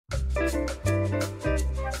Hey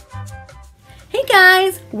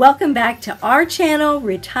guys, welcome back to our channel,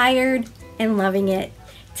 Retired and Loving It.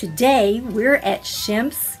 Today we're at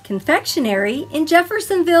Schimpff's Confectionery in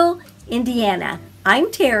Jeffersonville, Indiana.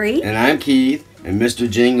 I'm Terry. And I'm Keith. And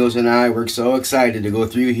Mr. Jingles and I were so excited to go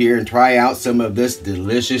through here and try out some of this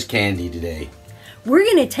delicious candy today. We're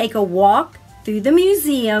going to take a walk through the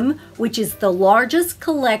museum, which is the largest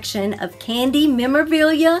collection of candy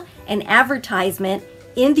memorabilia and advertisement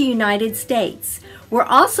in the United States. We're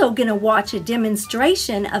also going to watch a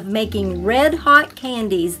demonstration of making red hot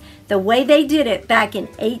candies the way they did it back in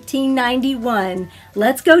 1891.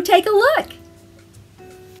 Let's go take a look.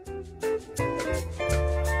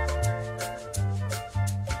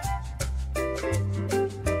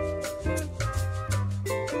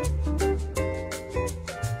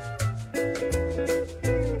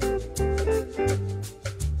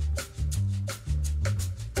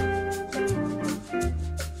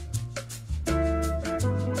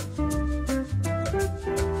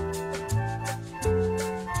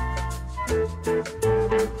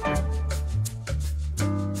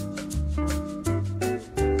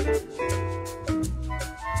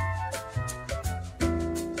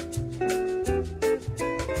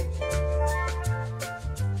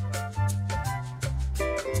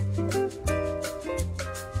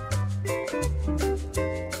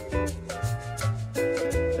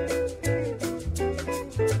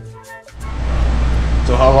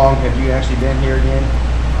 So how long have you actually been here again?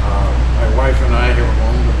 My wife and I have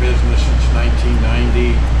owned the business since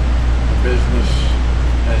 1990. The business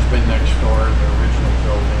has been next door to the original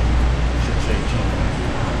building since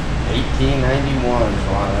 1891. 1891.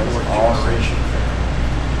 Wow, that's awesome.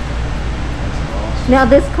 That's awesome. Now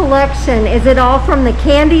this collection, is it all from the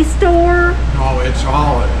candy store? No, it's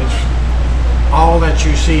all that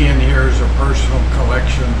you see in here is a personal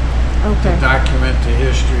collection to document the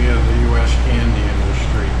history of the U.S. candy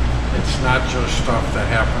industry. It's not just stuff that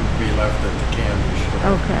happened to be left at the candy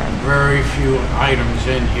store. Okay. Very few items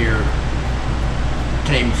in here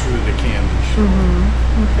came through the candy store.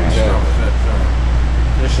 Okay. Stuff that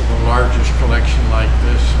this is the largest collection like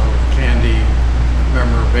this of candy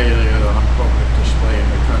memorabilia on public display in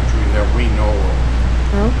the country that we know of.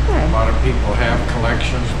 Okay. A lot of people have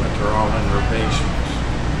collections, but they're all in their basements.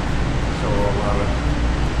 So a lot of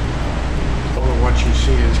what you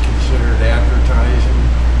see is considered advertising.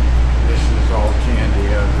 This is all candy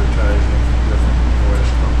advertising from different U.S.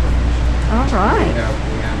 companies. All right. We have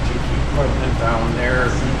the antique equipment down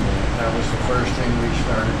there. That was the first thing we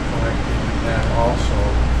started collecting. And that also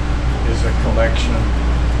is a collection.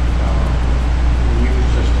 We use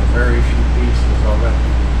just a very few pieces of it.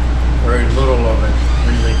 Very little of it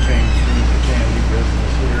really came through the candy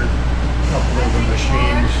business here. A couple of the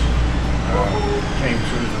machines came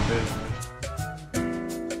through the business.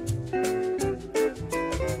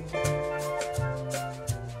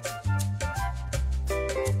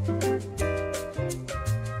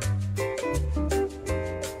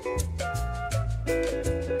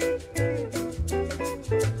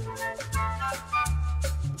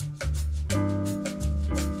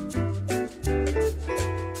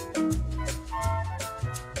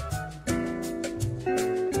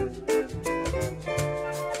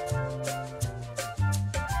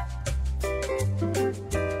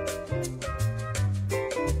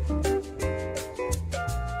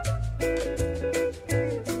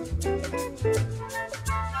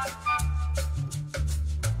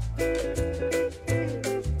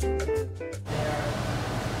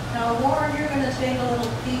 Now, Warren, you're going to take a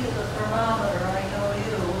little peek at the thermometer. I know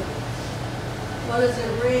you. What does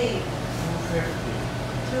it read? 250.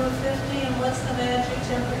 250, and what's the magic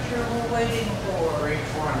temperature we're waiting for?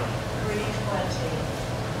 320.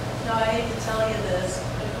 320. Now, I hate to tell you this,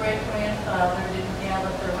 my great-grandfather didn't have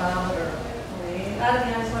a thermometer. A lot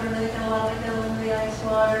of guys want to make a lot of fill in the ice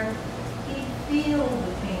water. He'd feel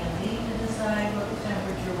the candy to decide what the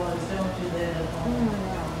temperature was. Don't do that at home.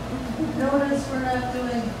 Notice we're not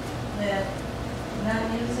doing that, not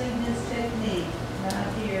using his technique,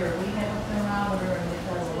 not here. We have a thermometer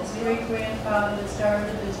because his great-grandfather started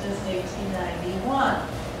the business in 1891.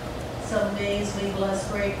 Some days we bless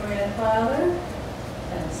great-grandfather,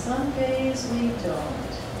 and some days we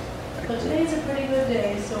don't. But today's a pretty good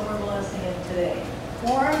day, so we're blessing him today.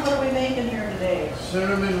 Warren, what are we making here today?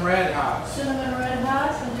 Cinnamon Red Hot. Cinnamon Red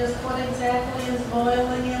Hots, and just what exactly is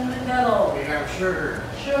boiling in the kettle? We have sugar,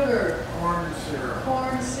 Sugar, corn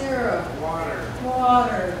syrup,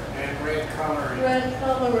 water, and red coloring. red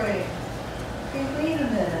coloring. Okay, wait a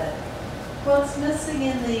minute. What's missing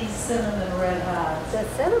in these cinnamon Red Hots? The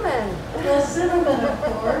cinnamon. The cinnamon, of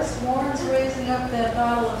course. Warren's raising up that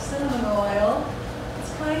bottle of cinnamon oil.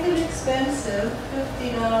 It's kind of expensive,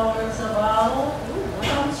 $50 a bottle.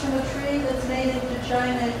 Comes from a tree that's native to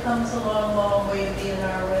China. It comes a long, long way to be in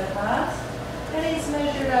our Red Hots. And he's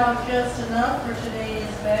measured out just enough for today's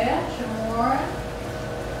batch. And Warren,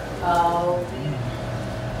 oh,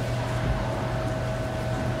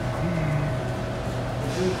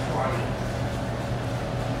 This is funny.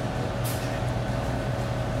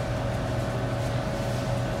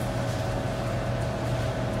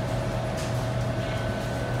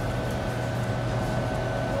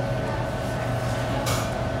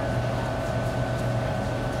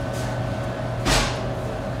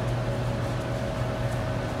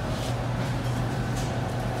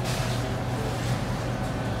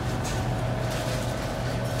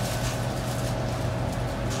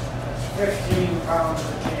 That's 15 pounds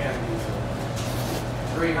of candy,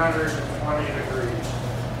 320 degrees.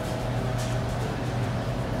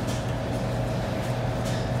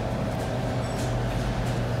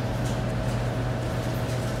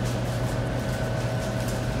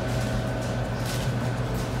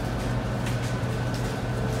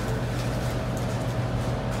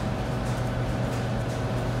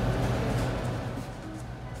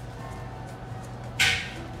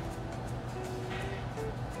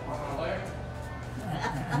 Want a lick?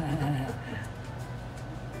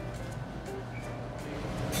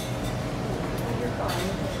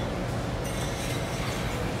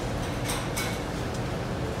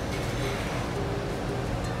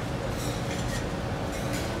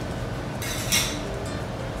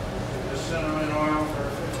 The cinnamon oil for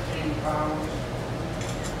 15 pounds.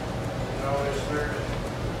 You know,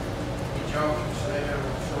 he jokes and say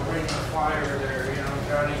there's a ring of fire there, you know,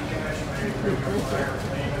 Johnny Cash made a ring of fire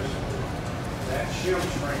famous. That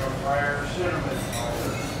Schimpff ring of fire, cinnamon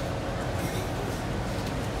fire.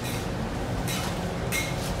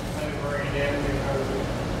 They bring it in because it's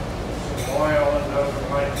some oil and doesn't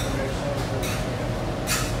like to mix into the candy.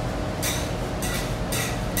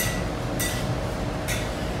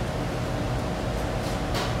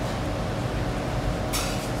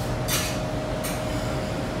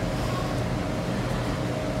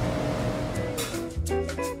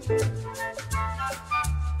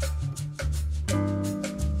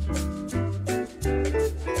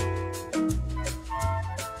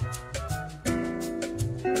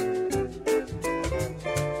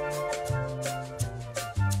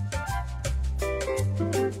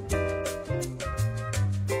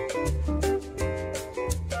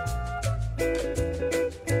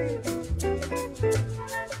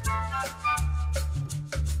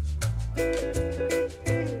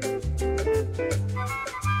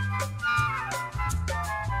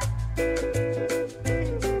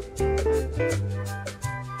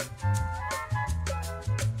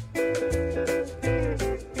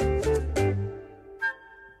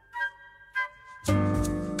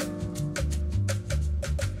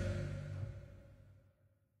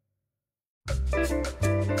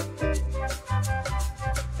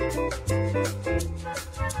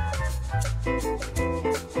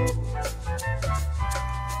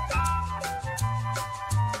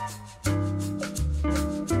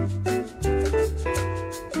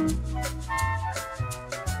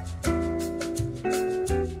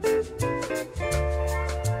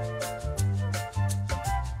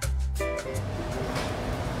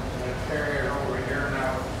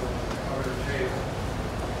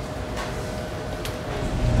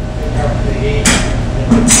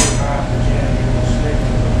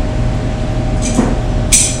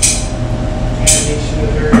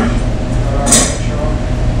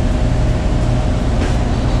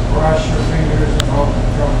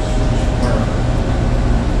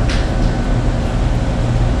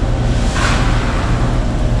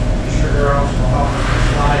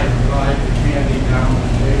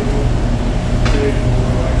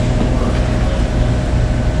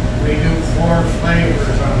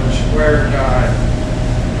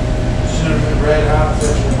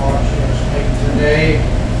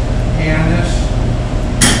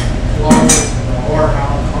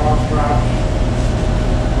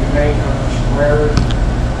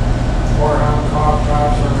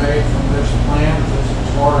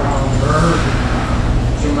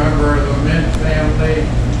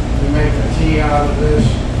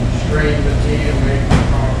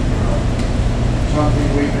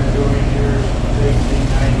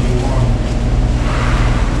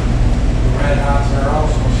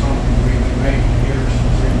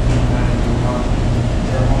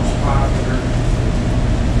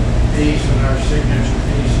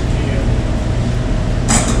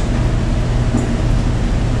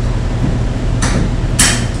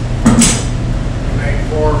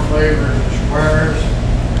 Flavors and squares.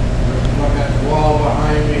 Look at the wall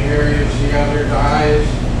behind me here.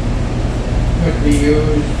 be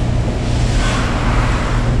used.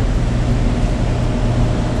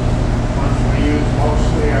 Once we use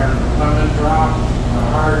mostly our lemon drop, our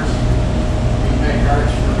hearts. We make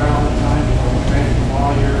hearts for Valentine's, but we make them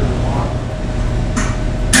all year long.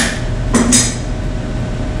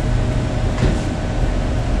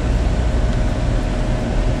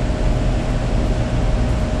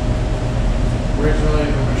 Originally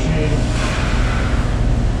the machine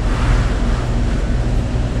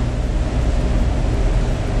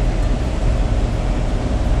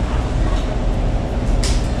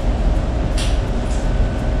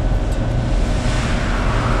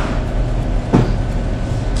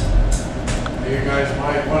you guys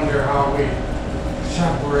might wonder how we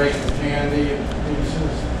separate the candy into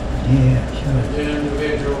pieces. Yeah, sure. The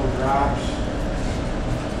individual drops.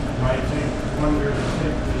 Might wonder if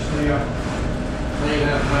they stay up late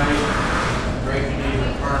at night, breaking these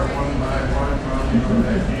apart one by one. Well, you know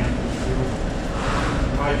that can't be true.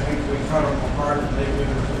 You might think we cut them apart and they give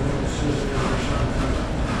us a little scissors or something.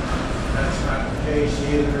 That's not the case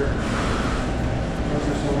either. It took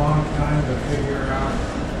us a long time to figure out.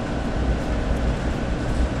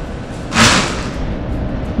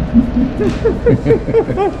 And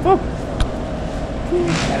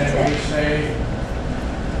we say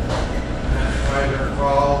that's why they're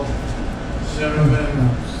called cinnamon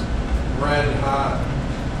red hot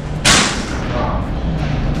drops.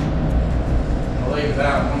 I'll leave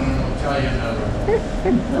that one and we'll tell you another one.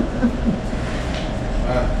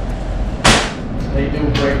 They do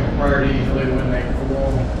break apart easily when they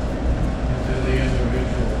cool into the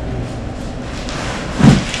individual pieces.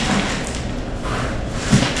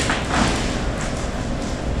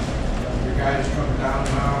 Guys, come down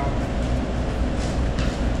now.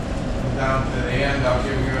 Come down to the end. I'll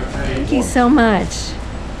give you a taste. Thank you so much.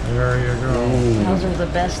 There you go. Those are the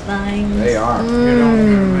best things. They are. You don't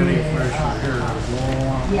get many fresher here.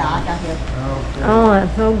 Yeah, I got here. Okay. Oh,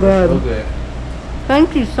 that's so good. So good.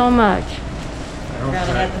 Thank you so much.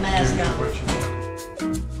 Gotta have the mask Give you on. what you want.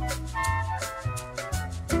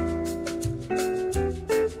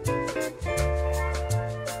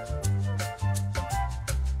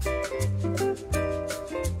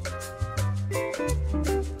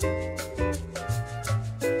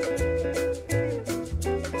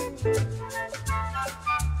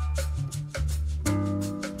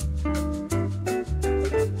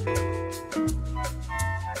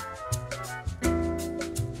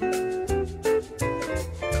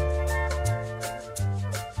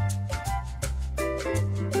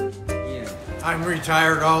 I'm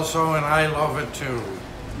retired also, and I love it too.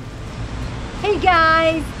 Hey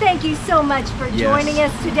guys, thank you so much for joining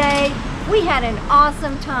us today. We had an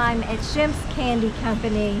awesome time at Schimpff's Candy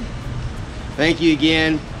Company. Thank you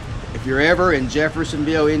again. If you're ever in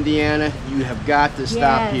Jeffersonville, Indiana, you have got to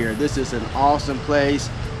stop here. This is an awesome place.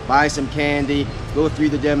 Buy some candy, go through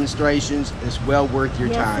the demonstrations. It's well worth your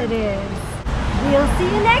time. Yes, it is. We'll see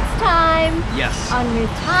you next time. Yes. On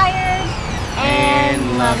Retired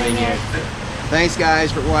and Loving It. Thanks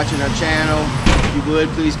guys for watching our channel. If you would,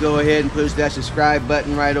 please go ahead and push that subscribe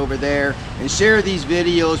button right over there and share these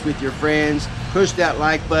videos with your friends. Push that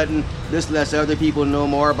like button. This lets other people know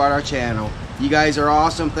more about our channel. You guys are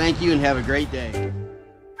awesome. Thank you and have a great day.